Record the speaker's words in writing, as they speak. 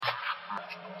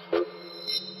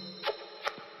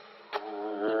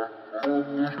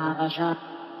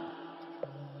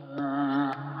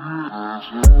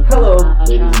Hello,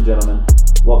 ladies and gentlemen.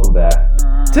 Welcome back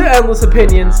to Endless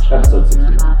Opinions, episode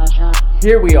 61.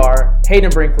 Here we are, Hayden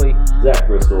Brinkley. Zach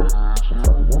Bristol.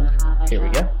 Here we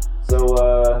go.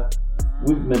 So,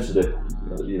 we've mentioned it,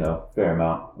 fair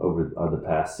amount over the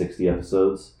past 60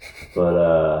 episodes.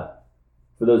 But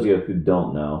for those of you who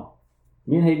don't know,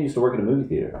 me and Hayden used to work in a movie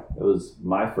theater. It was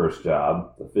my first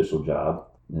job, official job,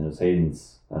 and it was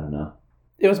Hayden's,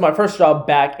 It was my first job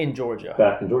back in Georgia.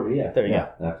 Back in Georgia, yeah. There you go.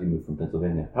 After you moved from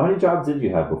Pennsylvania. How many jobs did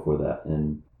you have before that?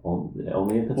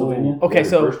 Only in Pennsylvania? Okay,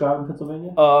 so first job in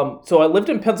Pennsylvania? So I lived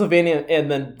in Pennsylvania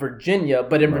and then Virginia,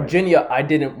 but in Virginia I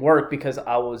didn't work because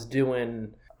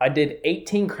I did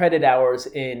 18 credit hours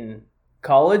in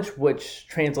college, which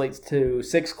translates to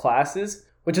 6 classes,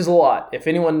 which is a lot. If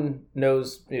anyone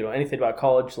knows, anything about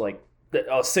college,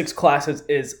 6 classes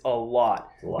is a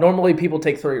lot. Normally people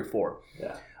take 3 or 4.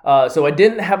 Yeah. So I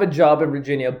didn't have a job in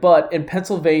Virginia, but in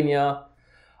Pennsylvania,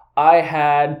 I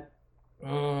had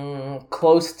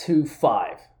close to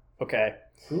 5. Okay.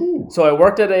 Ooh. So I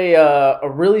worked at a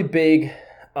really big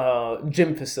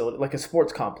gym facility, like a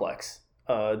sports complex.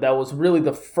 That was really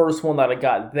the first one that I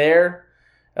got there.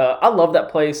 I love that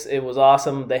place. It was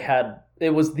awesome.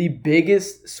 It was the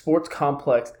biggest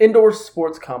indoor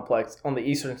sports complex on the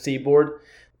Eastern Seaboard.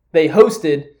 They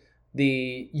hosted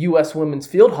the U.S. women's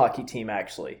field hockey team,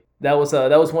 actually. That was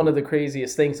one of the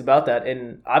craziest things about that,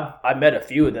 and I met a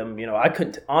few of them. I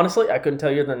couldn't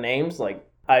tell you their names.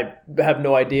 I have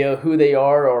no idea who they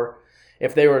are or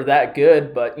if they were that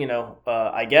good, but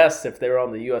I guess if they were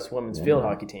on the U.S. women's field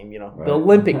hockey team, the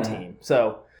Olympic team.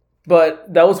 So,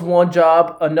 but that was one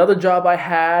job. Another job I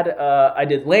had, I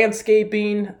did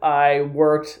landscaping. I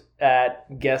worked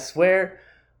at, guess where?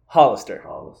 Hollister.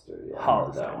 Yeah,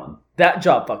 Hollister. That one. That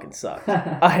job fucking sucked.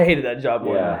 I hated that job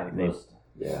more than anything.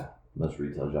 Most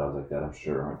retail jobs like that, I'm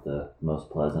sure, aren't the most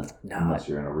pleasant unless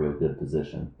you're in a real good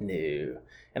position. No.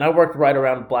 And I worked right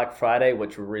around Black Friday,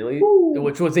 which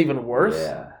was even worse.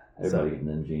 Yeah, everybody getting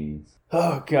them jeans.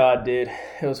 Oh, God, dude.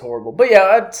 It was horrible. But yeah,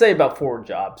 I'd say about 4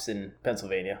 jobs in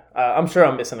Pennsylvania. I'm sure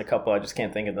I'm missing a couple. I just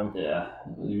can't think of them. Yeah.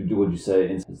 Would you say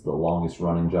it's the longest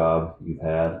running job you've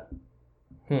had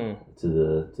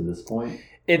to this point?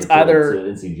 It's either to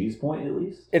NCG's point, at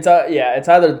least. It's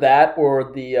either that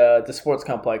or the sports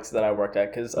complex that I worked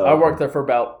at, because I worked there for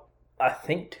about, I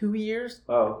think, 2 years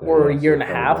or a year and a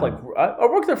half. I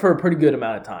worked there for a pretty good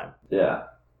amount of time. Yeah,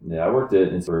 I worked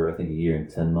it for I think a year and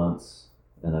 10 months,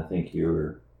 and I think you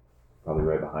were probably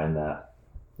right behind that.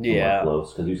 Yeah,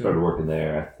 close, because you started working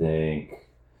there, I think,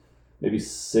 maybe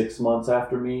 6 months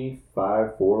after me,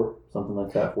 4, something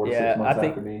like that. 4 to 6 months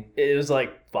after me. It was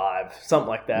like 5, something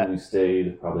like that. And you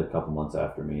stayed probably a couple months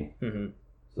after me. Mm-hmm.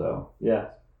 So, yeah,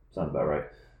 sounds about right.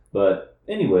 But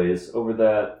anyways, over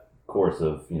that course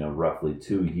of, roughly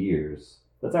 2 years,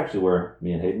 that's actually where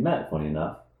me and Hayden met, funny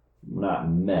enough. Not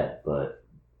met, but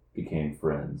became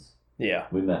friends. Yeah.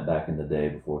 We met back in the day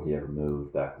before he ever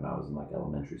moved, back when I was in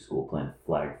elementary school playing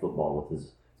flag football with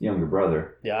his younger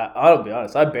brother. Yeah, I'll be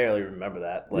honest, I barely remember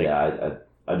that.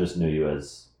 I just knew you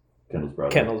as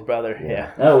Kendall's brother.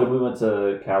 Yeah. Oh, and we went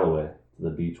to Callaway, to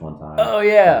the beach one time. Oh,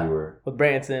 yeah. We were, with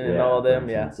Branson and all of them,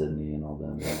 and Sydney and all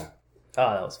them, yeah.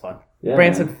 Oh, that was fun. Yeah,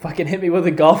 Branson fucking hit me with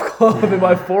a golf club in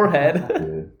my forehead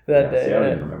that day. See, I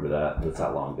don't even remember that. That's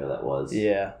how long ago that was.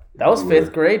 Yeah. That was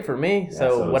 5th grade for me. Yeah,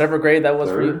 so whatever grade that was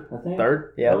third, for you. I think.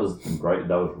 3rd, yeah. That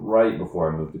was right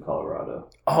before I moved to Colorado.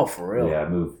 Oh, for real? Yeah, I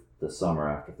moved the summer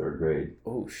after 3rd grade.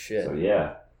 Oh, shit. So,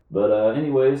 yeah. But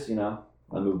anyways, I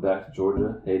moved back to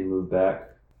Georgia. Hayden moved back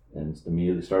and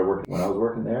immediately started working. When I was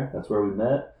working there, that's where we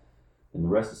met. And the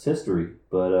rest is history.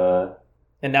 But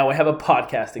and now we have a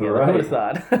podcast together. Right. Who would have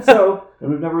thought? And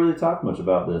we've never really talked much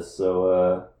about this.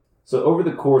 So over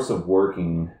the course of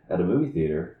working at a movie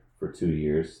theater for 2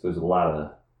 years, there's a lot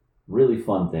of really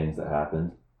fun things that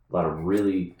happened. A lot of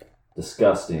really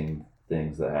disgusting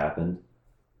things that happened.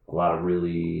 A lot of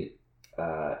really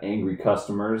angry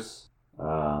customers. A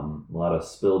lot of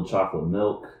spilled chocolate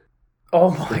milk.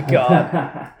 Oh my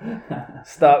God.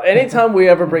 Stop. Anytime we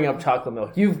ever bring up chocolate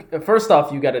milk, first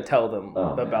off, you got to tell them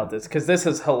about this, because this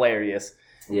is hilarious.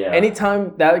 Yeah.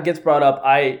 Anytime that gets brought up,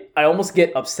 I almost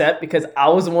get upset because I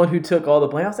was the one who took all the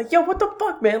blame. I was like, yo, what the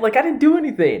fuck, man? I didn't do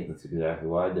anything. That's exactly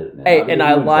why I did it, man. Hey, and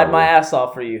I lied my ass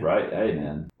off for you. Right. Hey,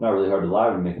 man. Not really hard to lie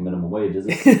when you make a minimum wage, is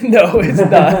it? No, it's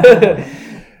not.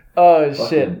 Oh,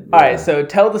 shit. Yeah. All right, so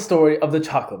tell the story of the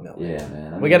chocolate milk. Yeah,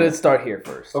 man. We got to start here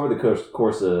first. Over the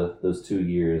course of those 2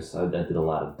 years, I did a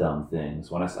lot of dumb things.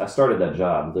 When I started that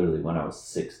job, literally when I was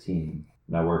 16,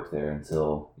 and I worked there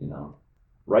until,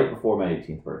 right before my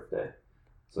 18th birthday.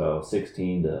 So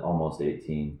 16 to almost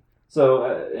 18. So,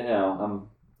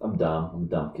 I'm dumb. I'm a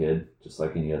dumb kid, just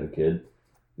like any other kid.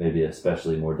 Maybe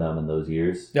especially more dumb in those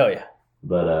years. Oh, yeah.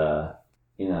 But,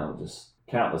 just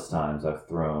countless times I've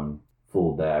thrown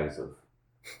full bags of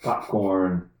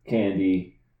popcorn,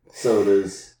 candy,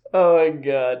 sodas. Oh, my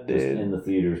God, Just dude. in the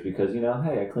theaters because,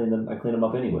 hey, I clean them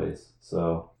up anyways.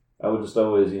 So I would just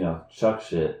always, chuck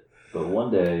shit. But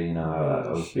one day,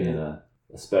 I was being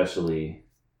especially,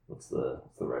 what's the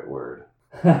right word?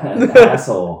 An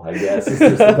asshole, I guess, is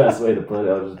just the best way to put it.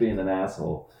 I was just being an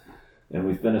asshole. And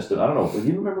we finished it. I don't know. Do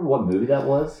you remember what movie that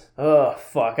was? Oh,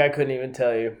 fuck. I couldn't even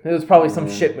tell you. It was probably some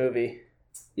shit movie.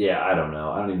 Yeah, I don't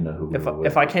know. I don't even know who we were with.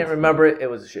 If I can't remember it, it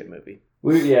was a shit movie.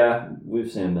 We've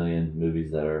seen a million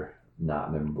movies that are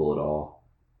not memorable at all.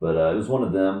 But it was one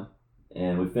of them.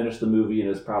 And we finished the movie, and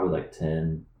it was probably like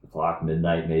 10 o'clock,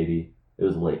 midnight maybe. It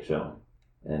was a late showing.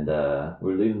 And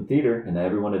we were leaving the theater, and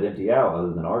everyone had emptied out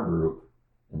other than our group.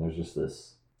 And there's just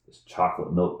this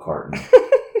chocolate milk carton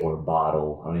or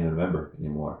bottle. I don't even remember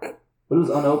anymore. But it was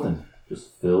unopened,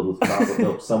 just filled with chocolate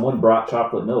milk. Someone brought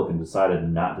chocolate milk and decided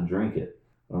not to drink it.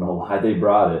 I don't know why they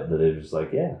brought it, but they were just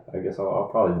like, yeah, I guess I'll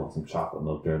probably want some chocolate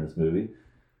milk during this movie.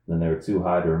 And then they were too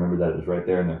high to remember that it was right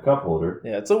there in their cup holder.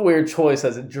 Yeah, it's a weird choice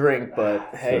as a drink,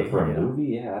 but hey. So for a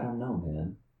movie, I don't know,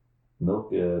 man.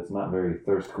 Milk, it's not very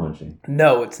thirst quenching.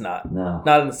 No, it's not. No.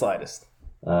 Not in the slightest.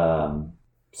 So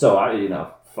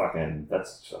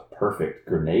that's a perfect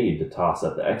grenade to toss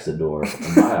at the exit door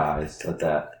in my eyes at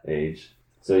that age.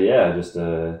 So yeah, just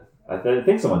I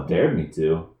think someone dared me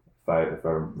to. If I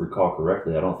recall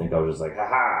correctly, I don't think I was just like,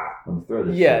 ha, let me throw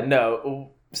this. Yeah, shit.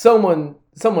 no, someone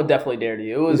definitely dared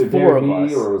you. It was Either four of me,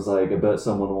 us. or it was like, I bet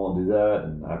someone won't do that,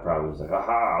 and I probably was like,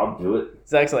 ha, I'll do it.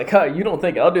 Zach's like, you don't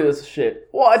think I'll do this shit?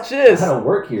 Watch this. I don't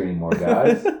work here anymore,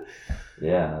 guys.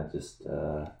 Yeah, I just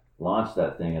launched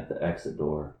that thing at the exit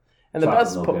door. And the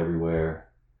best milk everywhere.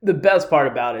 The best part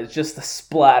about it is just the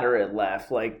splatter it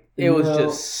left. Like, it was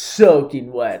just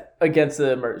soaking wet against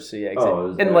the emergency exit. Oh, it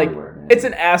was and everywhere, man. It's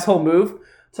an asshole move.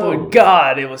 Totally. But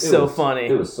God, it was so funny.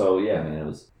 It was so, yeah, man, it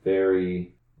was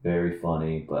very, very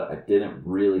funny, but I didn't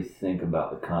really think about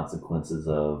the consequences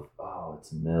of,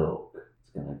 it's milk.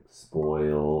 It's going to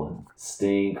spoil and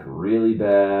stink really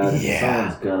bad. Yeah.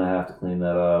 Someone's going to have to clean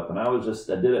that up. And I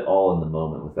did it all in the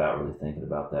moment without really thinking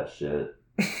about that shit.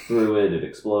 Threw it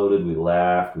exploded, we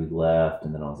laughed, we left,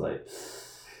 and then I was like,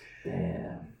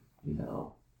 damn,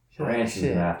 Branson's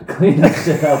going to have to clean that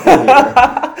shit up here.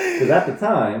 Because at the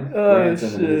time,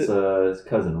 Branson and his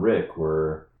cousin Rick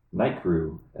were night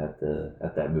crew at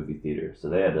that movie theater. So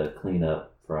they had to clean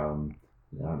up from,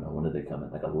 I don't know, when did they come in?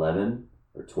 Like 11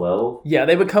 or 12? Yeah,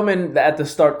 they would come in at the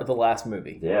start of the last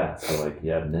movie. Yeah, so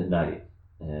midnight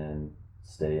and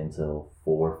stay until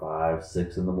 4, 5,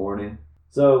 6 in the morning.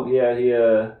 So yeah,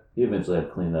 he eventually had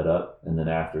to clean that up, and then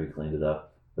after he cleaned it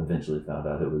up, eventually found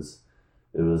out it was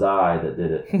I that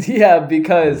did it. Yeah,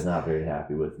 because he was not very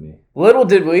happy with me. Little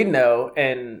did we know,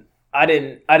 and I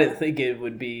didn't think it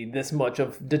would be this much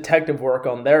of detective work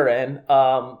on their end.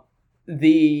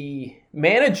 The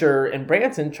manager and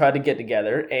Branson tried to get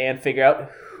together and figure out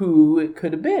who it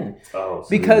could have been. Oh, so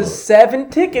because 7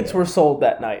 tickets were sold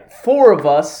that night. 4 of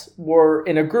us were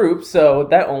in a group, so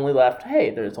that only left,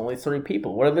 there's only 3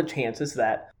 people. What are the chances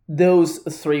that those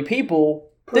 3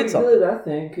 people pretty did something? Good, I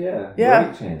think, yeah. Yeah.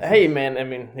 Great chances. Hey, man, I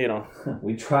mean,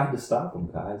 we tried to stop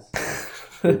them, guys.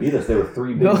 They beat us. They were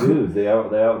 3 big dudes. We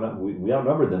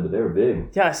outnumbered them, but they were big.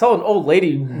 Yeah, I saw an old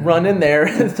lady run in there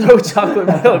and throw chocolate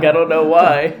milk. I don't know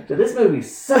why. This movie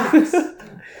sucks.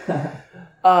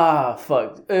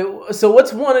 Fuck. So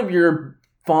what's one of your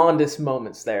fondest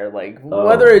moments there? Like,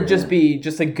 whether it just be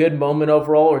just a good moment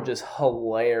overall or just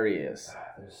hilarious?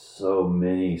 There's so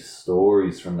many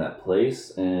stories from that place,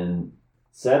 and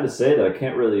sad to say that I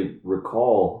can't really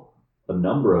recall a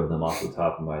number of them off the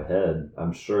top of my head.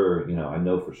 I'm sure, I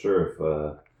know for sure if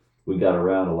we got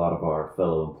around a lot of our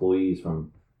fellow employees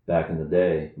from back in the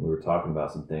day, we were talking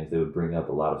about some things, they would bring up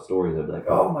a lot of stories. I'd be like,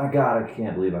 oh my God, I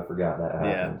can't believe I forgot that happened.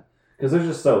 Yeah. Because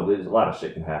there's a lot of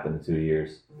shit can happen in 2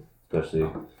 years,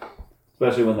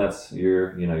 especially when that's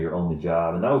your only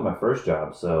job. And that was my first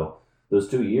job, so those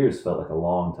 2 years felt like a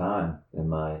long time in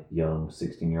my young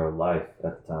 16-year-old life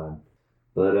at the time.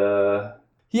 But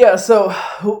yeah, so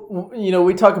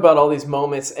we talk about all these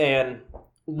moments, and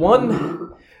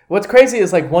what's crazy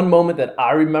is like one moment that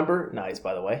I remember. Nice,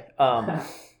 by the way.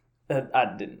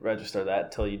 I didn't register that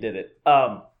until you did it.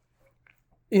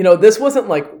 This wasn't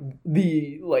like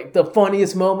the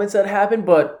funniest moments that happened,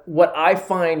 but what I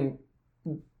find,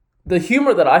 the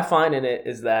humor that I find in it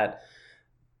is that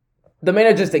the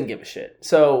manager just didn't give a shit.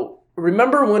 So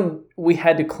remember when we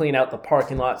had to clean out the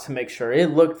parking lot to make sure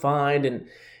it looked fine and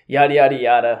yada, yada,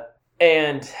 yada.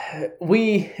 And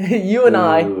you and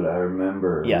I... Dude, I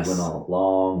remember. Yes. We went on a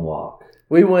long walk.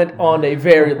 We went on a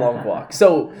very long walk.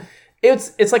 So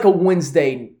it's like a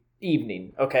Wednesday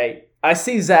evening, okay? I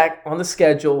see Zach on the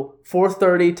schedule,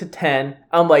 4:30 to 10.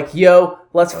 I'm like, yo,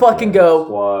 let's fucking go.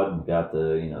 Squad, got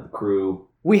the crew.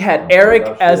 We had Eric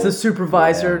as the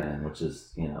supervisor. Yeah, man, which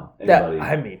is,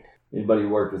 Anybody who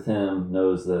worked with him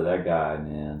knows that guy,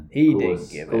 man. He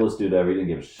coolest dude ever. He didn't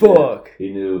give a shit. Fuck.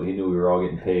 He knew we were all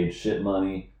getting paid shit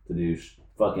money to do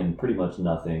fucking pretty much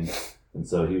nothing, and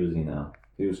so he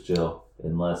was chill.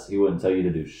 Unless he wouldn't tell you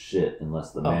to do shit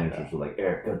unless the managers were like,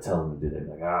 Eric, go tell him to do that. He'd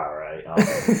be like, all right.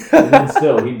 And then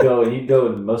still he'd go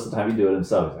and most of the time he'd do it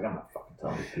himself. He's like, I'm not fucking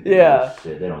telling these people to do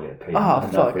shit. They don't get paid. Oh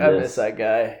fuck, I miss that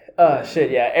guy.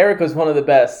 Shit, yeah. Eric was one of the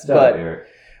best. But Eric.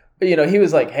 He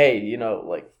was like, hey,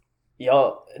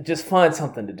 y'all just find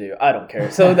something to do. I don't care.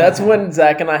 So that's when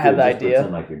Zach and I had the idea.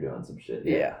 Pretend like you're doing some shit.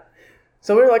 Yeah.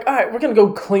 So we were like, all right, we're gonna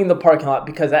go clean the parking lot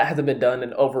because that hasn't been done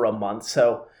in over a month.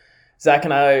 So Zach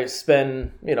and I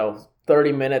spend,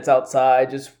 30 minutes outside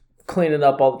just cleaning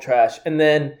up all the trash. And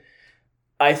then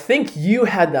I think you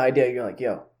had the idea. You're like,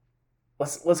 yo,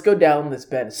 let's go down this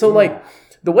bend. So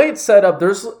the way it's set up,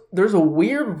 there's a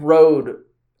weird road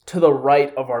to the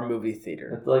right of our movie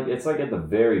theater. It's like at the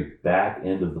very back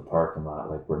end of the parking lot,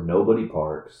 like where nobody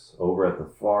parks. Over at the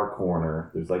far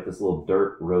corner, there's like this little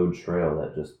dirt road trail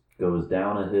that just goes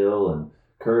down a hill and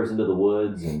curves into the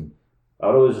woods, and I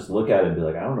would always just look at it and be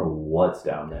like, I don't know what's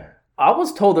down there. I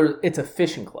was told it's a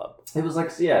fishing club. It was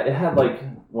like, it had like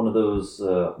one of those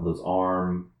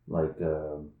arm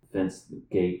fence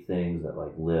gate things that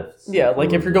like lifts. Yeah,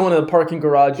 like if you're going to the parking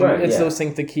garage, it's those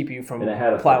things to keep you from and it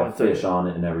had plowing through. Fish on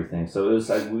it and everything. So it was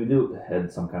like we knew it had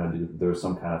there was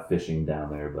some kind of fishing down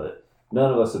there, but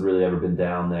none of us had really ever been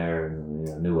down there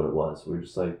and knew what it was. We were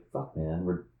just like, fuck, man,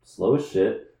 we're slow as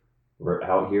shit. We're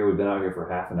out here. We've been out here for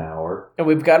half an hour. And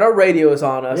we've got our radios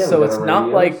on us, so it's not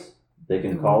like... They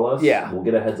can call us. Yeah. We'll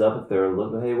get a heads up if they're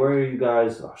looking, hey, where are you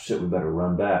guys? Oh, shit, we better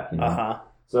run back. Uh-huh.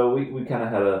 So we kind of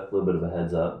had a little bit of a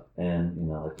heads up. And,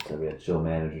 like I said, we had chill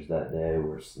managers that day. We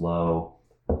were slow.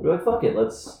 We were like, fuck it.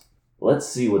 Let's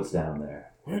see what's down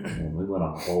there. And we went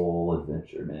on a whole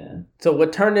adventure, man. So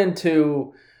what turned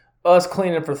into... us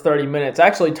cleaning for 30 minutes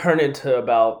actually turned into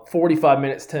about 45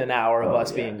 minutes to an hour of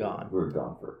us being gone. We were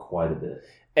gone for quite a bit.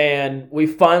 And we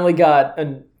finally got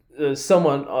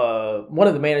someone, one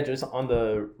of the managers on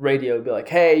the radio would be like,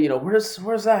 hey, where's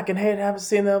Zach? And hey, I haven't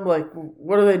seen them. Like,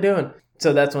 what are they doing?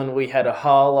 So that's when we had to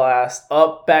haul ass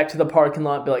up back to the parking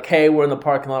lot, be like, hey, we're in the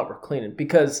parking lot, we're cleaning.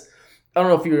 Because I don't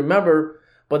know if you remember,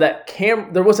 but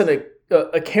there wasn't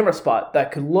a camera spot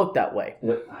that could look that way.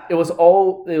 Yep. It was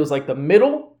like the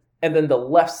middle and then the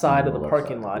left side of the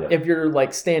parking lot, if you're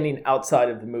like standing outside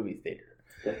of the movie theater.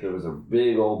 There was a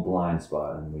big old blind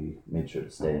spot, and we made sure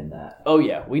to stay in that. Oh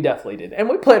yeah, we definitely did, and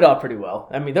we played it off pretty well.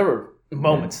 I mean, there were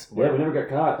moments. Yeah, we never got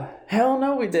caught. Hell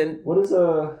no, we didn't. What's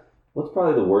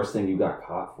probably the worst thing you got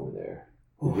caught for there?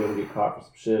 Did you ever get caught for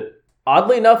some shit?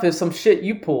 Oddly enough, it's some shit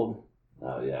you pulled.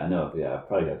 Oh yeah, I know. Yeah, I've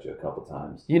probably got you a couple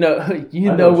times. You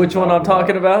know which one I'm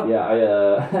talking about? Yeah,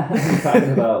 I'm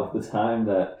talking about the time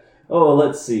that. Oh,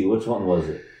 let's see, which one was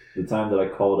it? The time that I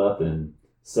called up and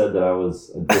said that I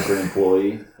was a different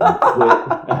employee.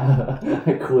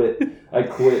 I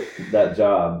quit that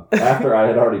job after I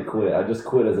had already quit. I just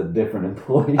quit as a different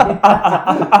employee.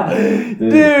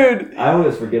 Dude, I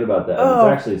always forget about that.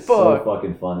 It's actually so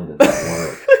fucking funny that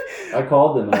worked. I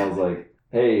called them and I was like,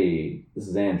 hey, this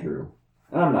is Andrew.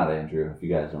 And I'm not Andrew, if you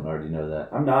guys don't already know that.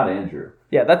 I'm not Andrew.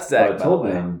 Yeah, that's Zach. So I told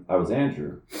them I was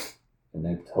Andrew. And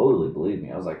they totally believed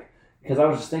me. I was like, because I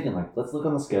was just thinking, like, let's look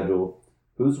on the schedule.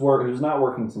 Who's not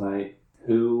working tonight?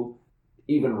 Who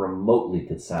even remotely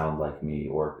could sound like me,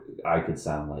 or I could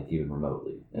sound like even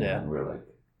remotely? And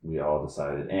we all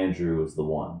decided Andrew is the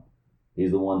one. He's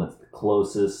the one that's the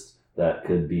closest that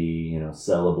could be,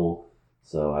 sellable.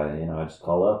 So I just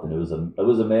call up, and it was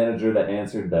a manager that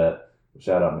answered that.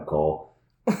 Shout out Nicole.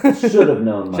 Should have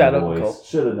known my voice.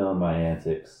 Should have known my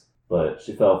antics, but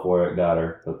she fell for it. Got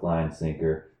her hook, line,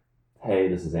 sinker. Hey,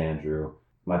 this is Andrew.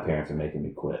 My parents are making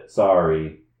me quit.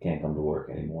 Sorry, can't come to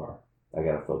work anymore. I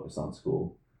gotta focus on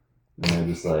school. And they're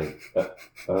just like,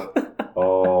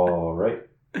 all right.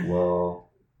 Well,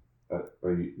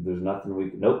 there's nothing we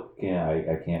can... Nope,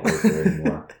 I can't work here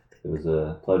anymore. It was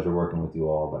a pleasure working with you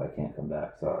all, but I can't come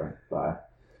back. Sorry. Bye.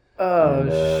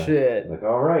 Shit. Like,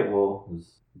 all right, well, it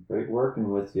was great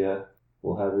working with you.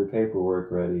 We'll have your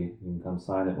paperwork ready. You can come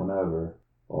sign it whenever.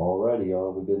 Alrighty,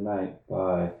 y'all have a good night.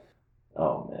 Bye.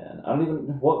 Oh man, I don't even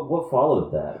what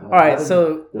followed that. All right,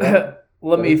 so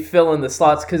let me fill in the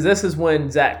slots because this is when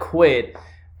Zach quit,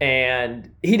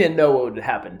 and he didn't know what would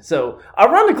happen. So,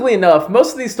 ironically enough,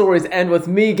 most of these stories end with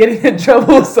me getting in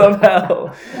trouble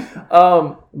somehow.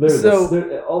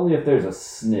 Only if there's a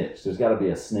snitch. There's got to be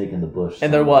a snake in the bush.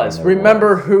 And there was.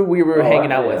 Remember who we were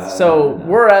hanging out with. So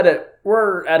we're at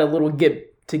a little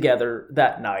get together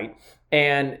that night,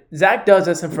 and Zach does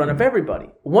this in front of everybody.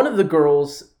 One of the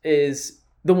girls is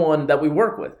the one that we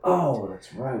work with. Oh,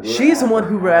 that's right. She's the one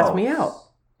who rats me out.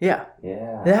 Yeah.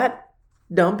 Yeah. That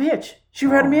dumb bitch. She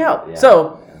ratted me out. Yeah.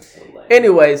 So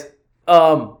anyways,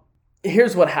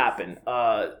 here's what happened.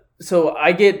 So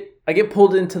I get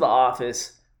pulled into the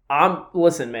office.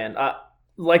 Listen, man,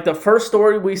 like the first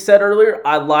story we said earlier,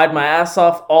 I lied my ass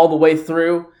off all the way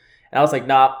through. And I was like,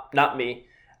 nah, not me.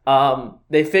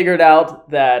 They figured out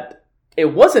that it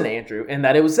wasn't Andrew and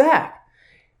that it was Zach.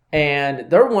 And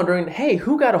they're wondering, hey,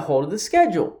 who got a hold of the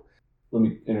schedule? Let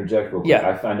me interject real quick.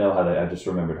 Yeah. I know I just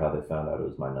remembered how they found out it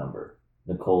was my number.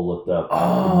 Nicole looked up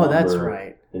that's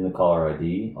right, in the caller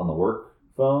ID on the work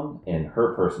phone and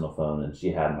her personal phone, and she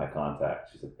had my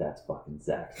contact. She's like, that's fucking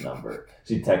Zach's number.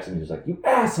 She texted me, she's like, you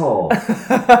asshole.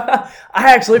 I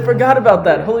actually forgot about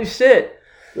that. Holy shit.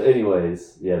 But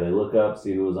anyways, yeah, they look up,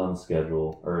 see who was on the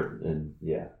schedule,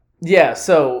 Yeah,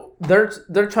 so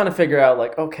they're trying to figure out,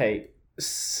 like, okay,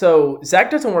 so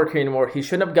Zach doesn't work here anymore. He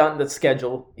shouldn't have gotten the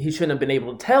schedule. He shouldn't have been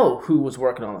able to tell who was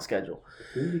working on the schedule.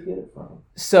 Who did you get it from?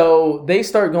 So they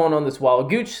start going on this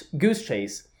wild goose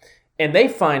chase, and they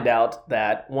find out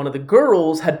that one of the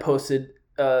girls had posted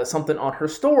something on her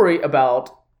story about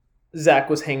Zach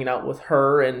was hanging out with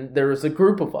her, and there was a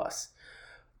group of us.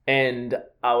 And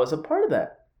I was a part of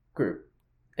that group.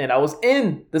 And I was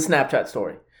in the Snapchat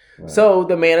story. Right. So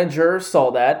the manager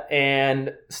saw that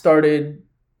and started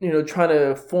trying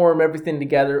to form everything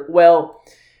together. Well,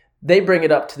 they bring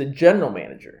it up to the general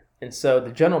manager. And so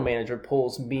the general manager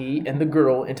pulls me and the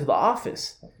girl into the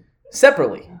office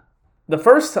separately. I'm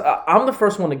the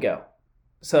first one to go.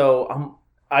 So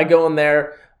I go in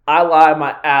there. I lie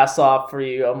my ass off for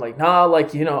you. I'm like, nah,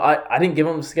 like, I didn't give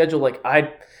him a schedule. Like,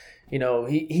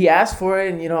 he asked for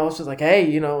it. And, I was just like,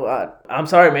 hey, I'm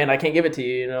sorry, man. I can't give it to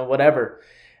you, whatever.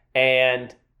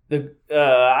 And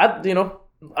I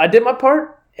did my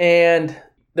part. And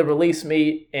they release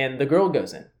me, and the girl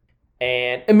goes in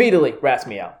and immediately rats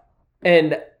me out.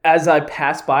 And as I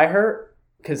passed by her,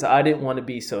 because I didn't want to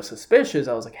be so suspicious,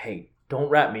 I was like, hey, don't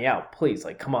rat me out, please.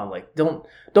 Like, come on, like, don't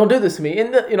do this to me.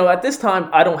 And, at this time,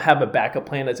 I don't have a backup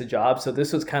plan as a job, so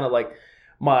this was kind of like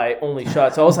my only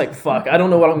shot. So I was like, fuck, I don't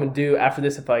know what I'm going to do after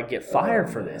this if I get fired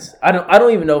for this. I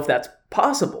don't even know if that's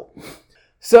possible.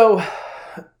 So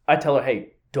I tell her,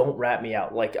 hey, don't rat me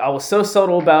out. Like, I was so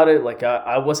subtle about it. Like,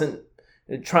 I wasn't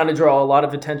trying to draw a lot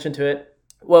of attention to it.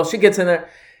 Well, she gets in there.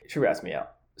 She rats me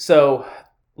out. So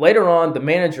later on,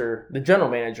 the general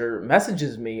manager,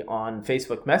 messages me on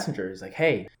Facebook Messenger. He's like,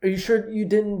 hey, are you sure you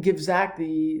didn't give Zach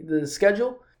the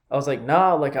schedule? I was like,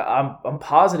 nah, like, I'm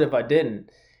positive I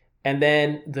didn't. And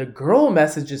then the girl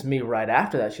messages me right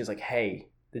after that. She's like, hey,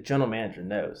 the general manager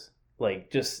knows.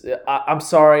 Like, just, I'm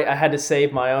sorry, I had to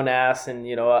save my own ass, and,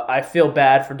 I feel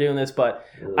bad for doing this, but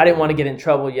I didn't want to get in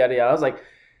trouble, yada, yada. I was like,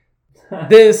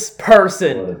 this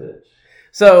person. What a bitch.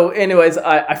 So, anyways,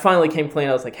 I finally came clean.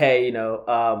 I was like, hey,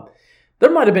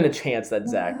 there might have been a chance that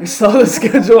Zach saw the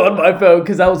schedule on my phone,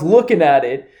 because I was looking at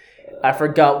it. I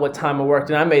forgot what time I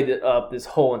worked, and I made up this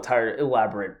whole entire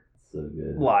elaborate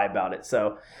lie about it.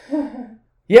 So,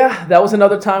 yeah, that was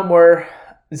another time where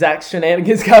Zach's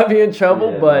shenanigans got me in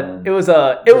trouble, but man. It was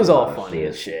all funny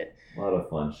as shit. A lot of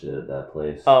fun shit at that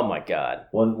place. Oh my god.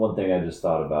 One thing I just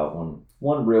thought about,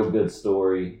 one real good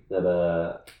story that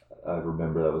I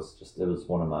remember it was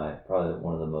probably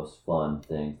one of the most fun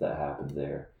things that happened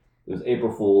there. It was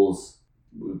April Fool's,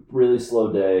 really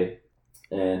slow day,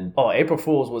 and April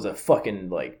Fool's was a fucking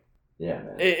yeah,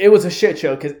 man. It was a shit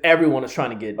show because everyone was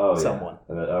trying to get someone.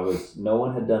 Yeah. No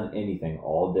one had done anything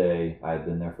all day. I had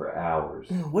been there for hours.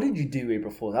 What did you do,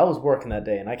 April Fool's? I was working that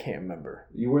day and I can't remember.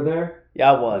 You were there?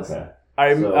 Yeah, I was. Okay.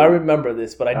 I remember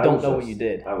this, but I don't know what you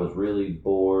did. I was really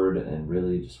bored and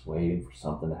really just waiting for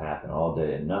something to happen all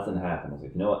day, and nothing happened. I was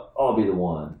like, you know what? I'll be the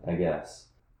one, I guess.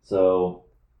 So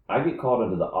I get called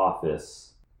into the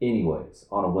office anyways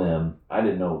on a whim. I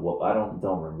didn't know what. I don't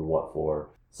remember what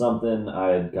for. Something I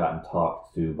had gotten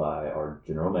talked to by our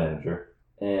general manager.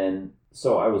 And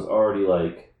so I was already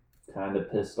kind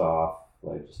of pissed off,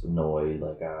 just annoyed,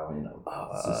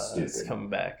 this is stupid. It's coming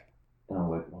back. And I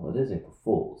was like, well, it is April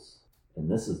Fool's. And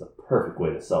this is the perfect way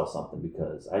to sell something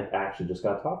because I actually just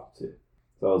got talked to.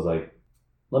 So I was like,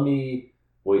 let me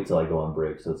wait till I go on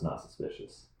break so it's not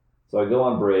suspicious. So I go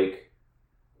on break,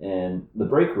 and the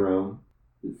break room,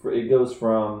 it goes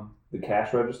from the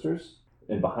cash registers,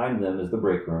 and behind them is the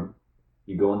break room.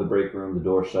 You go in the break room, the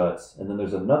door shuts, and then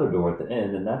there's another door at the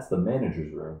end, and that's the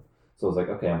manager's room. So I was like,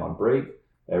 okay, I'm on break.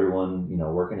 Everyone,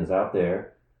 working is out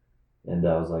there. And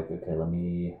I was like, okay, let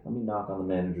me knock on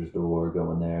the manager's door,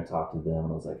 go in there, talk to them.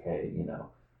 And I was like, hey,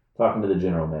 talking to the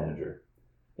general manager.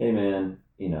 Hey, man,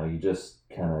 you just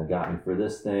kind of got me for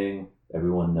this thing.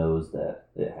 Everyone knows that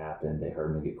it happened. They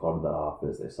heard me get called to the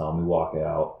office. They saw me walk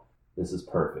out. This is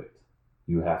perfect.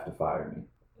 You have to fire me.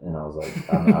 And I was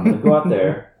like, I'm going to go out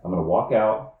there. I'm going to walk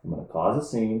out. I'm going to cause a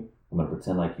scene. I'm going to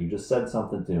pretend like you just said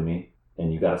something to me.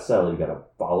 And you got to sell it. You got to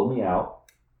follow me out.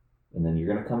 And then you're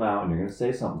going to come out and you're going to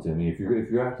say something to me. If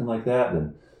you're acting like that,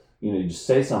 then, you just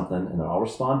say something and then I'll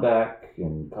respond back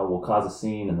and we'll cause a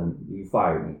scene and then you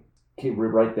fire me. Keep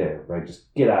right there, right?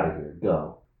 Just get out of here.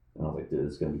 Go. And I was like, dude,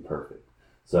 this is going to be perfect.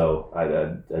 So I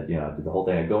did the whole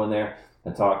thing. I go in there. I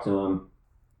talk to him.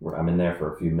 I'm in there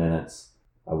for a few minutes.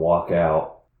 I walk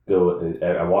out.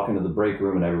 I walk into the break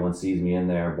room and everyone sees me in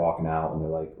there walking out and they're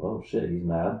like, oh shit, he's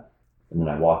mad. And then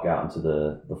I walk out into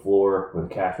the floor where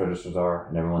the cash registers are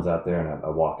and everyone's out there and I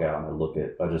walk out and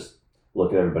I just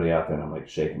look at everybody out there and I'm like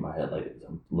shaking my head like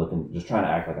I'm looking, just trying to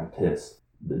act like I'm pissed.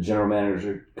 The general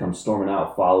manager comes storming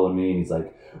out following me and he's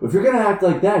like, well, if you're going to act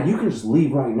like that, you can just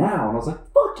leave right now. And I was like,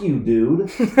 fuck you,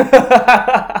 dude.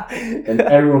 And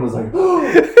everyone was like,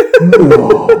 oh,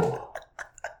 no.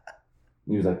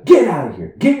 He was like, get out of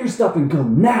here. Get your stuff and go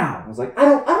now. I was like, I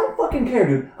don't fucking care,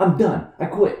 dude. I'm done. I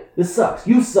quit. This sucks.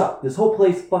 You suck. This whole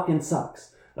place fucking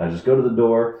sucks. And I just go to the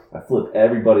door. I flip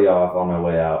everybody off on my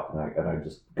way out. And I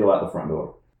just go out the front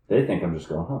door. They think I'm just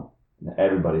going home. And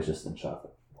everybody's just in shock.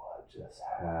 Like, what just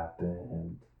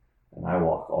happened? And I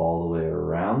walk all the way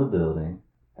around the building.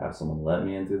 Have someone let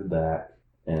me in through the back.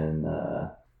 And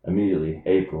immediately,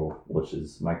 April, which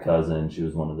is my cousin. She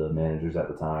was one of the managers at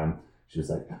the time. She was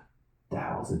like,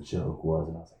 that was a joke,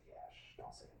 wasn't it? I was like,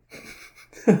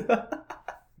 yeah, don't say anything.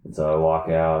 And so I walk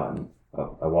out and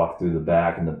I walk through the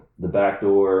back, and the back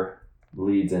door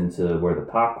leads into where the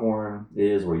popcorn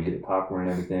is, where you get the popcorn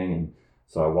and everything. And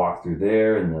so I walk through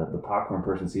there, and the popcorn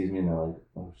person sees me, and they're like,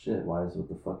 oh shit, what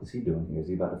the fuck is he doing here? Is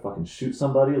he about to fucking shoot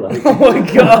somebody? Like, oh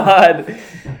my God.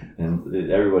 And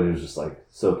everybody was just like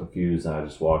so confused, and I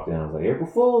just walked in. I was like,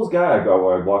 April Fool's, guy. I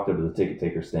walked up to the ticket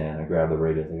taker stand. I grabbed the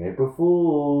radio. I was like, April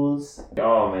Fools.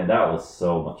 Oh man, that was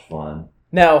so much fun.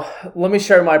 Now, let me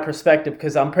share my perspective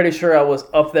because I'm pretty sure I was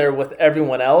up there with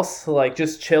everyone else, like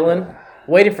just chilling,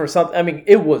 waiting for something. I mean,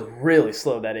 it was really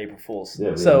slow, that April Fool's.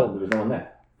 Yeah, so there was no one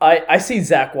there. I see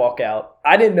Zach walk out.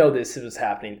 I didn't know this was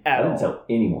happening at all. I didn't tell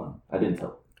anyone.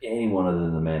 Other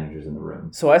than the managers in the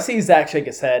room. So I see Zach shake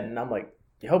his head, and I'm like,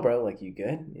 yo, bro, like, you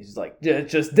good? He's like,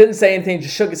 just didn't say anything,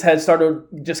 just shook his head,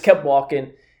 just kept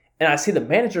walking. And I see the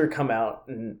manager come out,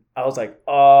 and I was like,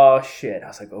 oh, shit. I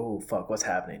was like, oh, fuck, what's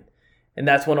happening? And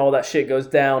that's when all that shit goes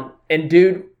down. And,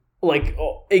 dude, like,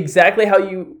 exactly how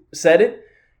you said it,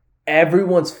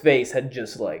 everyone's face had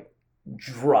just, like,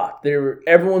 dropped.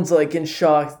 Everyone's, like, in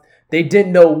shock. They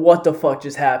didn't know what the fuck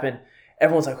just happened.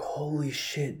 Everyone's like, holy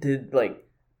shit, did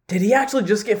he actually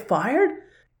just get fired?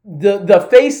 The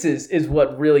faces is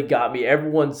what really got me.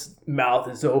 Everyone's mouth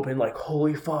is open, like,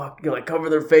 holy fuck. Like, cover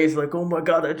their face, like, oh my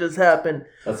God, that just happened.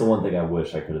 That's the one thing I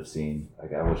wish I could have seen.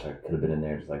 Like, I wish I could have been in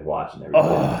there just, like, watching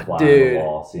everybody fly on the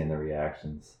wall, seeing the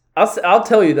reactions. I'll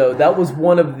tell you, though, that was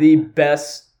one of the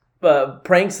best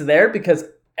pranks there because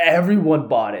everyone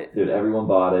bought it. Dude, everyone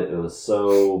bought it. It was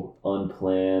so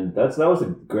unplanned. That was the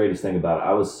greatest thing about it.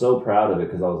 I was so proud of it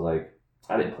because I was like,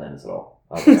 I didn't plan this at all.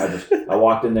 I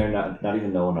walked in there not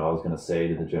even knowing what I was going to say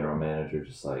to the general manager.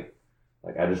 Just like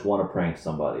I just want to prank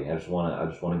somebody. I just want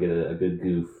to get a good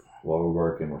goof while we're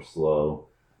working. We're slow.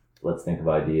 Let's think of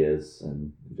ideas.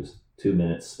 And just 2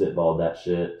 minutes spitballed that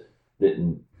shit.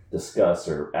 Didn't discuss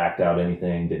or act out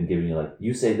anything. Didn't give any like,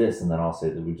 you say this and then I'll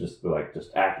say that. We just were like,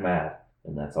 just act mad.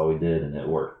 And that's all we did. And it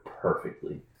worked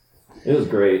perfectly. It was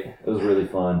great. It was really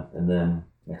fun. And then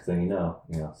next thing you know,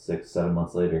 6-7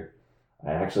 months later,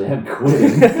 I actually am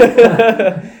quitting.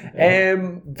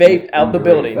 And vaped out the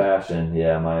building. Fashion,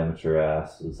 yeah, my amateur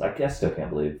ass was. I still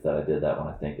can't believe that I did that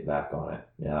when I think back on it.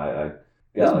 Yeah, I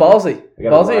it was ballsy.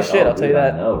 Ballsy as shit, I'll tell you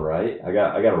that. I know, right? I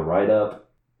got a write up,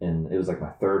 and it was like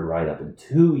my third write up in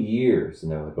 2 years,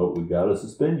 and they're like, "Oh, we gotta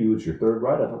suspend you. It's your third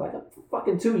write up." I was like,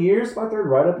 "Fucking 2 years, my third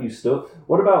write up. You still?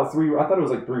 What about 3? I thought it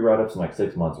was like 3 write ups in like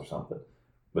 6 months or something."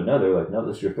 But no, they were like, "No,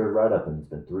 this is your third write up, and it's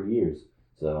been 3 years."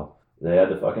 So they had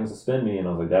to fucking suspend me, and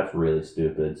I was like, that's really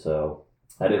stupid. So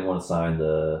I didn't want to sign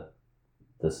the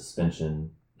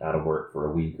suspension out of work for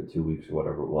a week or 2 weeks or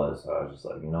whatever it was. So I was just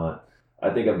like, you know what? I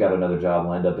think I've got another job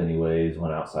lined up anyways.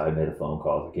 Went outside, made a phone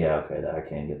call. I was like, yeah, okay, I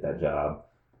can't get that job.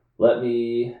 Let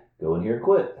me go in here and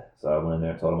quit. So I went in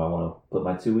there and told him I want to put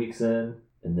my 2 weeks in.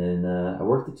 And then I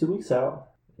worked the 2 weeks out,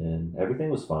 and everything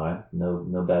was fine.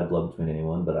 No bad blood between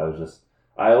anyone. But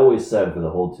I always said for the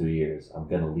whole 2 years, I'm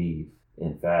going to leave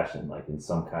in fashion, like in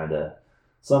some kind of,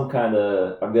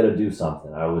 I'm going to do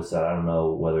something. I always said, I don't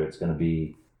know whether it's going to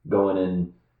be going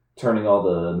in, turning all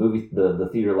the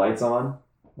theater lights on,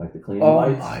 like the cleaning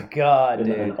lights. Oh my God,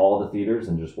 dude. In all the theaters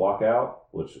and just walk out,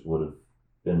 which would have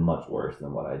been much worse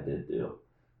than what I did do.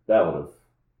 That would have,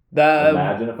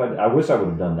 imagine if I wish I would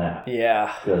have done that.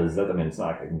 Yeah. Because it's not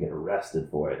like I can get arrested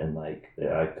for it. And I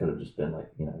could have just been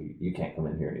like, you can't come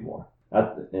in here anymore.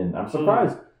 And I'm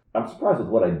surprised. I'm surprised with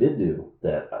what I did do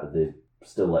that they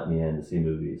still let me in to see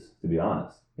movies, to be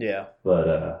honest. Yeah.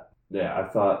 But I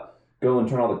thought go and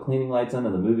turn all the cleaning lights on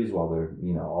in the movies while they're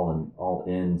all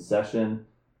in session.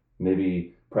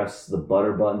 Maybe press the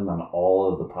butter button on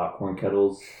all of the popcorn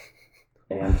kettles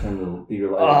and turn the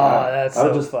theater light. That's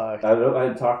so fucked. I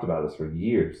had talked about this for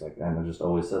years, and I just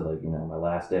always said my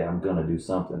last day I'm gonna do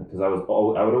something, because I would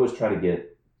always try to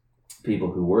get people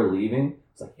who were leaving.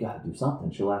 It's like, you got to do something.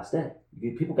 It's your last day.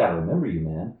 People got to remember you,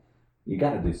 man. You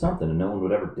got to do something, and no one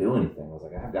would ever do anything. I was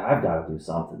like, I've got to do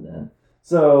something then.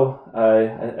 So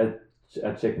I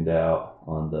chickened out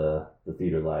on the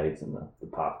theater lights and the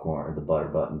popcorn, the butter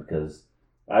button, because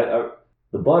the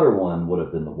butter one would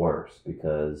have been the worst,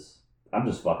 because I'm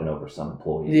just fucking over some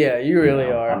employees. Yeah, you really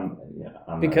are.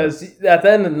 Because at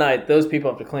the end of the night, those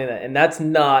people have to clean that, and that's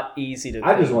not easy to do.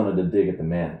 I just wanted to dig at the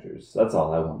managers. That's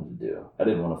all I wanted to do. I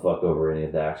didn't want to fuck over any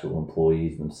of the actual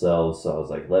employees themselves, so I was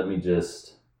like, let me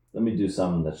do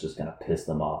something that's just going to piss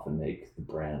them off and make the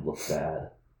brand look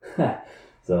bad.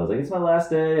 So I was like, it's my last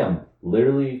day. I'm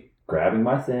literally grabbing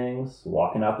my things,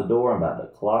 walking out the door. I'm about to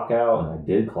clock out, and I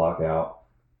did clock out.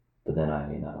 But then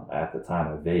at the time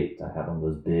I vaped. I had one of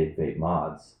those big vape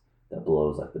mods that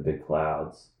blows like the big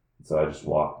clouds. So I just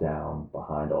walked down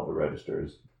behind all the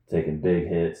registers, taking big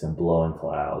hits and blowing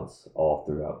clouds all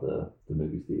throughout the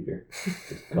movie theater.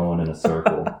 Just going in a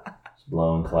circle, just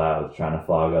blowing clouds, trying to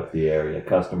fog up the area.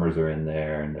 Customers are in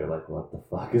there, and they're like, what the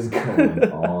fuck is going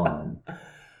on?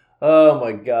 Oh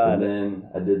my God. And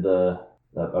then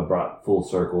I brought full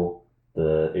circle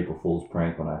the April Fool's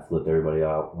prank when I flipped everybody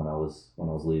out when I was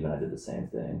leaving. I did the same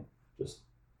thing. Just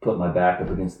put my back up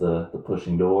against the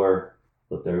pushing door,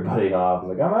 flipped everybody off.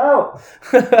 Like, I'm out.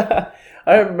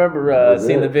 I remember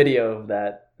seeing the video of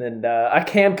that, and I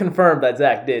can confirm that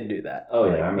Zach did do that. Oh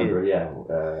yeah, I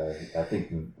remember. I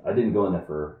think I didn't go in there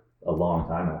for a long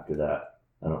time after that.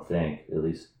 I don't think, at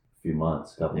least a few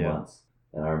months, couple months.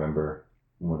 And I remember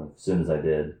as soon as I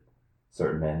did,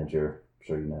 certain manager, I'm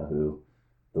sure you know who.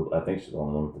 I think she's the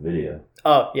only one with the video.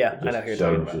 Oh, yeah. I know who you're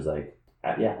talking about. She was like,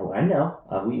 yeah, I know.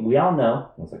 We all know.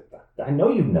 I was like, I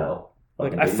know you know.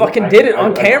 Like, I fucking did it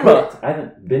on camera. I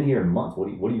haven't been here in months. What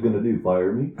are you going to do?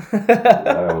 Fire me?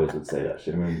 I always would say that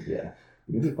shit. I mean, yeah.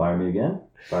 You going to fire me again?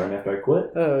 Fire me after I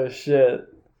quit? Oh, shit.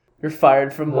 You're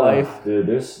fired from life. Dude,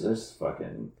 there's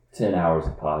fucking 10 hours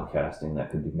of podcasting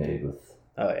that could be made with...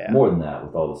 Oh, yeah. More than that,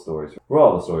 with all the stories. For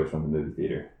all the stories from the movie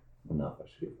theater. I don't know if I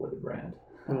should give away the brand.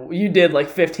 You did like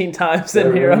 15 times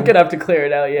in here. I'm gonna have to clear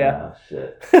it out. Yeah. Oh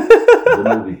shit.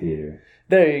 The movie theater.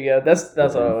 There you go. That's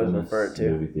what I always refer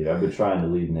to. Movie theater. I've been trying to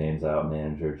leave names out: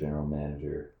 manager, general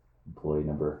manager, employee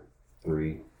number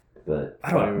 3. But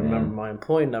I don't even remember my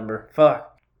employee number.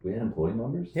 Fuck. We had employee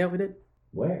numbers. Yeah, we did.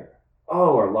 Where?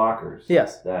 Oh, our lockers.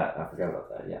 Yes. That I forgot about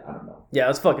that. Yeah, I don't know. Yeah, it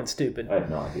was fucking stupid. I have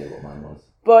no idea what mine was.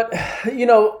 But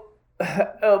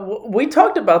we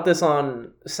talked about this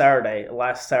on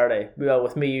last Saturday,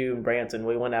 with me, you, and Branson.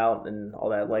 We went out and all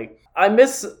that. Like, I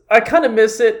kind of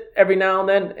miss it every now and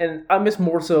then, and I miss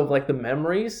more so of like the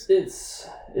memories. It's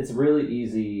really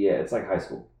easy. Yeah, it's like high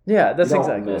school. Yeah, that's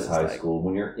exactly. You don't miss high school.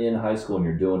 When you're in high school and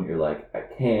you're doing it, you're like, I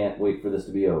can't wait for this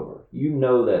to be over. You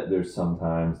know that there's some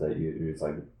times that it's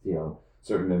like,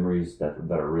 certain memories that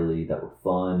were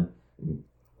fun.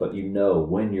 But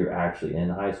when you're actually in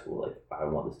high school, like, I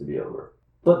want this to be over.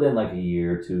 But then like a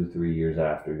year, 2, 3 years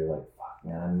after, you're like, fuck,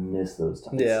 man, I miss those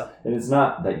times. Yeah. And it's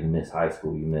not that you miss high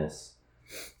school, you miss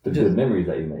the good memories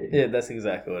that you made. Yeah, that's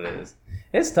exactly what it is.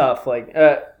 It's tough. Like,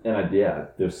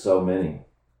 there's so many.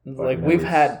 Like, we've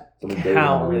had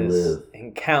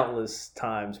countless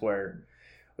times where,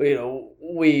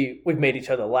 we've made each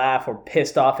other laugh or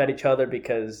pissed off at each other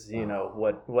because,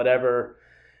 whatever.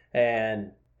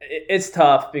 And it's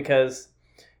tough because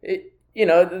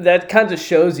that kind of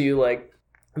shows you, like,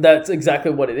 that's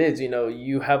exactly what it is. You know,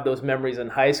 you have those memories in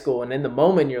high school, and in the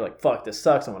moment, you're like, "Fuck, this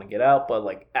sucks. I want to get out." But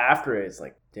like after it, it's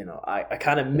like, you know, I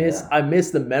kind of miss. Yeah. I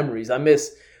miss the memories. I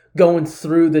miss going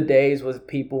through the days with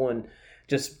people and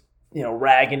just, you know,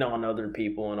 ragging on other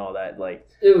people and all that. Like,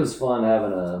 It was fun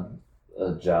having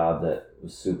a job that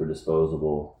was super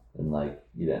disposable, and like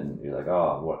you're like,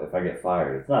 oh, what if I get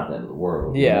fired? It's not the end of the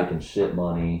world. Yeah. You're making shit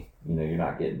money. You know, you're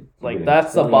not getting like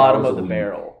that's the bottom of the week.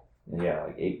 barrel. Yeah,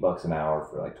 like $8 an hour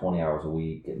for like 20 hours a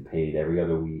week, getting paid every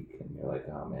other week, and you're like,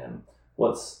 oh man,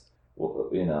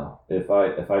 you know, if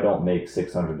I don't make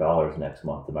 $600 next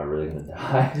month, am I really gonna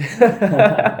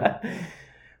die?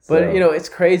 But you know, it's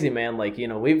crazy, man. Like, you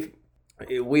know, we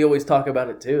always talk about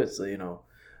it too. It's, you know,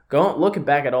 looking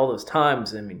back at all those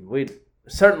times. I mean, we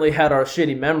certainly had our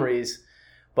shitty memories,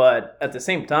 but at the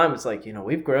same time, it's like, you know,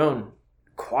 we've grown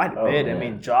quite a bit. Man. I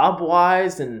mean, job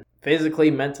wise and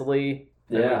physically, mentally.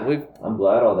 Yeah, I mean, I'm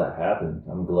glad all that happened.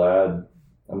 I'm glad.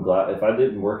 If I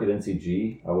didn't work at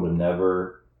NCG, I would have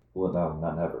never. Well, no,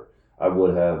 not never. I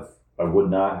would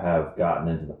not have gotten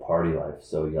into the party life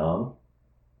so young,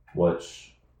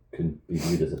 which could be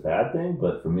viewed as a bad thing,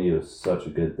 but for me, it was such a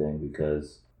good thing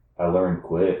because I learned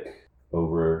quick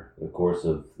over the course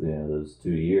of, you know, those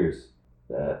 2 years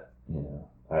that, you know,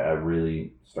 I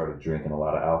really started drinking a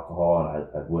lot of alcohol, and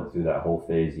I went through that whole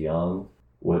phase young,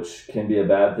 which can be a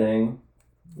bad thing.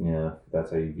 You know, if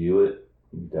that's how you view it,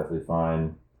 you definitely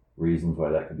find reasons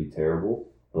why that could be terrible.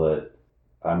 But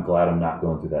I'm glad I'm not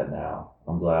going through that now.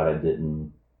 I'm glad I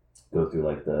didn't go through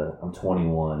like I'm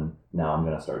 21, now I'm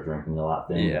going to start drinking a lot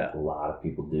thing. Yeah. Like a lot of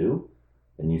people do.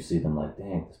 And you see them like,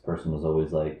 dang, this person was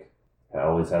always like, I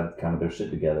always had kind of their shit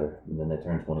together. And then they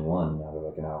turn 21, and now they're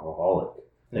like an alcoholic.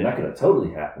 And that could have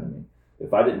totally happened to me.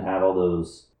 If I didn't have all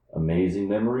those amazing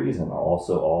memories and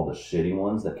also all the shitty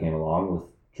ones that came along with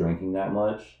drinking that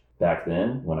much back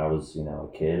then when I was, you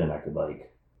know, a kid, and I could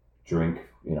like drink,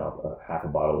 you know, half a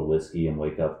bottle of whiskey and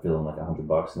wake up feeling like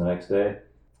 $100 the next day.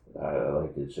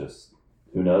 Like, it's just,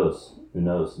 who knows?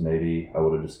 Maybe I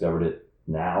would have discovered it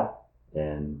now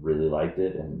and really liked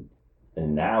it. And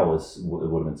now it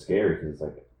would have been scary because it's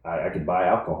like, I could buy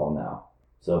alcohol now.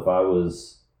 So if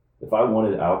I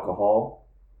wanted alcohol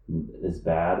as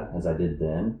bad as I did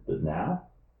then, but now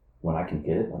when I can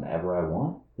get it whenever I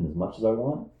want and as much as I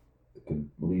want, it could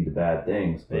lead to bad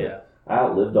things. But yeah. I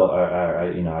outlived all.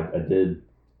 I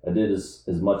did as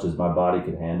much as my body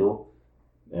could handle,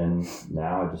 and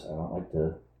now I don't like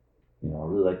to, you know, I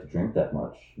really like to drink that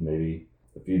much. Maybe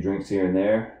a few drinks here and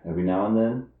there every now and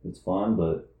then, it's fun.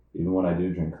 But even when I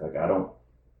do drink, like I don't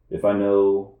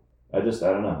know. I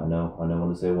don't know. I know when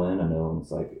to say when. I know when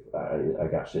it's like I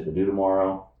got shit to do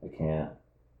tomorrow. I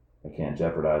can't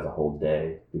jeopardize a whole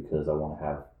day because I want to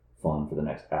have fun for the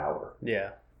next hour.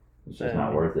 Yeah. It's just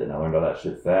not worth it. And I learned all that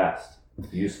shit fast.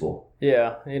 It's useful.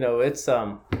 Yeah, you know, it's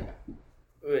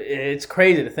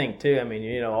crazy to think too. I mean,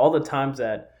 you know, all the times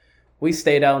that we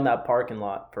stayed out in that parking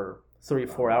lot for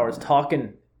 3-4 hours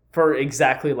talking for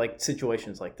exactly like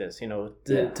situations like this, you know,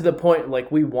 to the point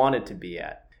like we wanted to be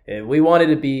at. We wanted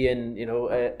to be in, you know,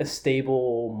 a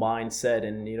stable mindset,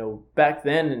 and, you know, back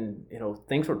then, and, you know,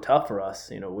 things were tough for us.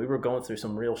 You know, we were going through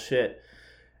some real shit.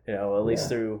 You know, at least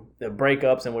through the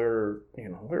breakups, and we were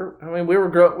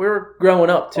growing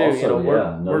up too. Also, you know,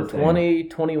 we're 20,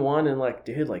 21, and like,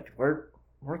 dude, like we're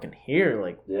working here.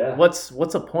 Like, yeah. What's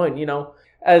the point? You know,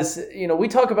 as you know, we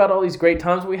talk about all these great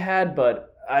times we had,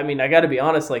 but I mean, I got to be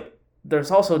honest. Like,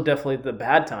 there's also definitely the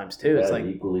bad times too. It's like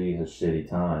equally as shitty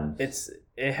times.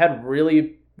 It had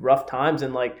really rough times,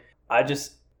 and like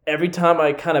every time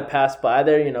I kind of pass by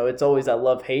there, you know, it's always that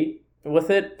love-hate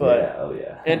with it,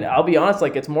 but and I'll be honest,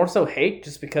 like it's more so hate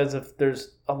just because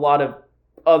there's a lot of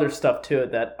other stuff to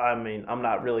it that I mean I'm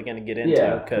not really going to get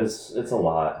into because it's a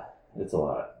lot.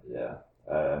 Yeah,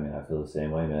 I mean I feel the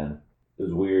same way, man. It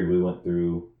was weird. We went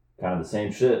through kind of the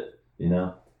same shit, you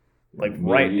know, like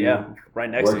right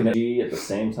next to working at the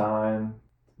same time,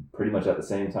 pretty much at the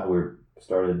same time. We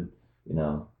started, you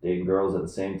know, dating girls at the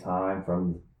same time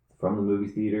from the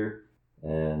movie theater,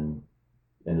 and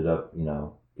ended up, you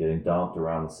know, getting dumped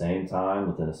around the same time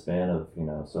within a span of, you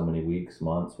know, so many weeks,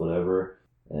 months, whatever,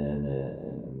 and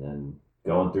then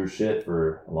going through shit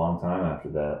for a long time after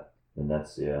that. And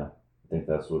that's, I think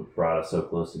that's what brought us so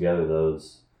close together,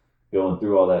 those going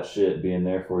through all that shit, being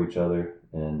there for each other,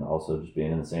 and also just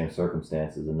being in the same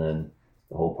circumstances. And then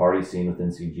the whole party scene with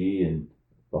NCG, and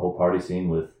the whole party scene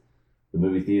with the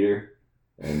movie theater,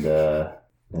 and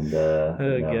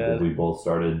we both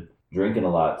started drinking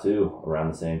a lot too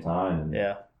around the same time,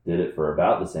 and did it for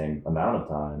about the same amount of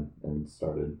time, and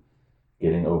started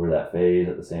getting over that phase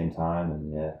at the same time.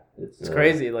 And it's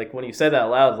crazy. Like when you say that out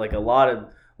loud, like a lot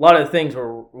lot of the things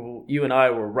were you and I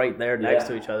were right there next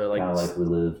to each other. Like kind of like we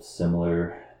lived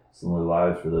similar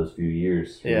lives for those few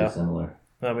years. Really similar.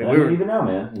 I mean, even now,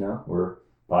 man. We're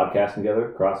podcasting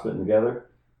together, CrossFitting together,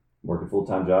 working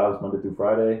full-time jobs Monday through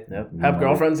Friday. Yep. Have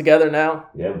girlfriends together now.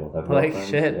 Yeah, we'll have girlfriends. Like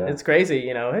shit, it's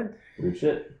crazy. Weird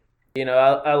shit.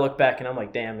 I look back and I'm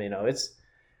like, damn. It's.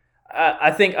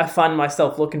 I think I find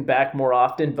myself looking back more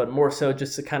often, but more so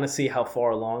just to kind of see how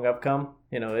far along I've come.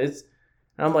 And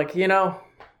I'm like,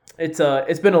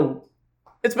 it's been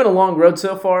a long road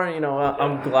so far.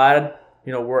 I'm glad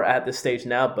we're at this stage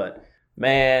now, but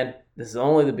man, this is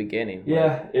only the beginning.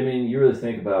 Yeah, I mean, you really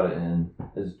think about it, and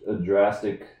as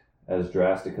drastic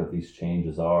of these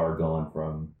changes are, going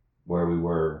from where we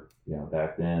were,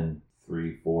 back then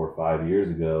 3, 4, 5 years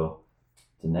ago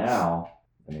to now.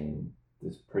 I mean,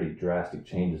 there's pretty drastic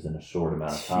changes in a short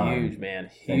amount of time. Huge, man.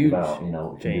 Think about,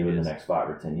 what we can do in the next 5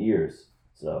 or 10 years.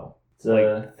 So,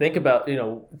 think about,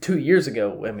 2 years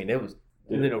ago, I mean, it was,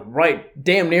 right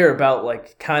damn near about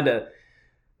like kind of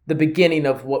the beginning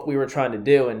of what we were trying to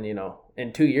do. And,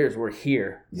 in 2 years, we're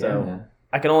here. So man.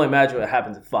 I can only imagine what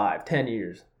happens in 5, 10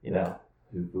 years, know.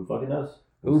 Who fucking knows?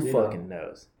 Who fucking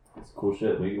knows? It's cool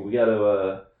shit. We got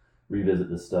to revisit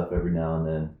this stuff every now and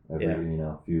then, every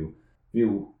few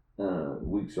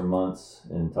weeks or months,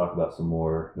 and talk about some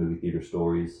more movie theater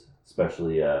stories.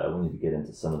 Especially, we need to get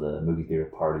into some of the movie theater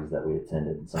parties that we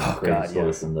attended and some of the crazy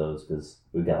stories from those, because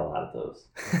we've got a lot of those.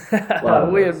 A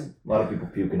lot of people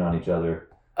puking on each other.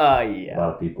 Yeah. A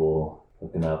lot of people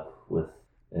hooking up with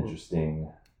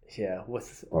interesting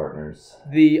with partners.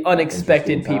 The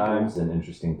unexpected people. Times and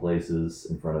interesting places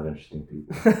in front of interesting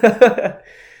people. A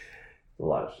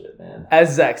lot of shit, man.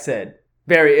 As Zach said,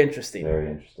 very interesting. Very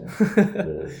interesting. It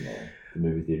is, man. The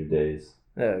movie theater days.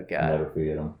 Oh, God. Never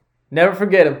forget them. Never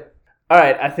forget them. All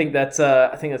right, I think that's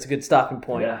a good stopping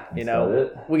point. Yeah, that's about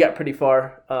it. We got pretty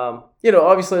far.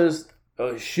 Obviously there's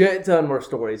a shit ton more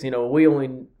stories. We only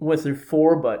went through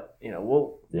 4, but we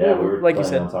were like you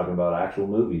said, talking about actual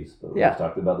movies, but we just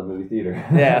talked about the movie theater.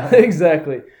 Yeah,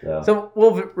 exactly. So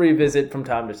we'll revisit from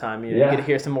time to time. You get to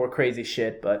hear some more crazy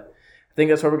shit, but I think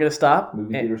that's where we're gonna stop.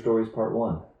 Movie theater stories part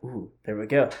 1. Ooh, there we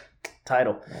go.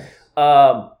 Title.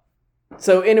 Nice.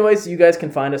 So anyways, you guys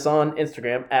can find us on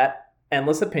Instagram at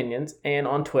Endless Opinions and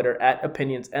on Twitter at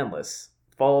Opinions Endless.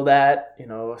 Follow that,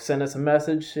 send us a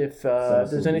message if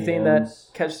there's anything that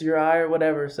catches your eye or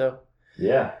whatever. So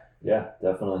yeah,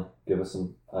 definitely give us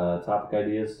some topic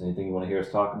ideas, anything you want to hear us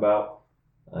talk about,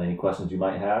 any questions you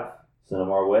might have, send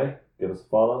them our way. Give us a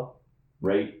follow,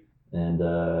 rate, and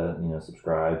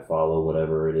subscribe, follow,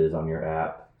 whatever it is on your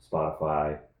app,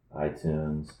 Spotify,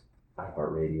 iTunes,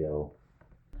 iHeartRadio,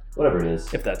 whatever it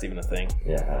is. If that's even a thing.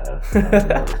 Yeah, I don't know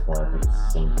at this point. I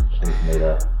think it's made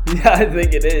up. Yeah, I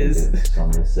think it is. It's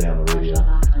something to say on the radio.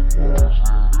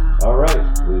 But, all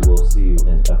right, we will see you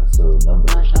in episode number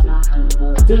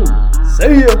 2.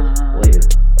 See ya. Later.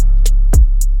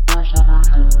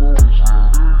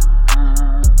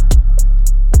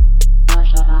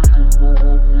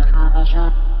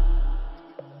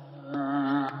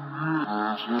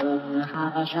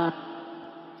 Shut.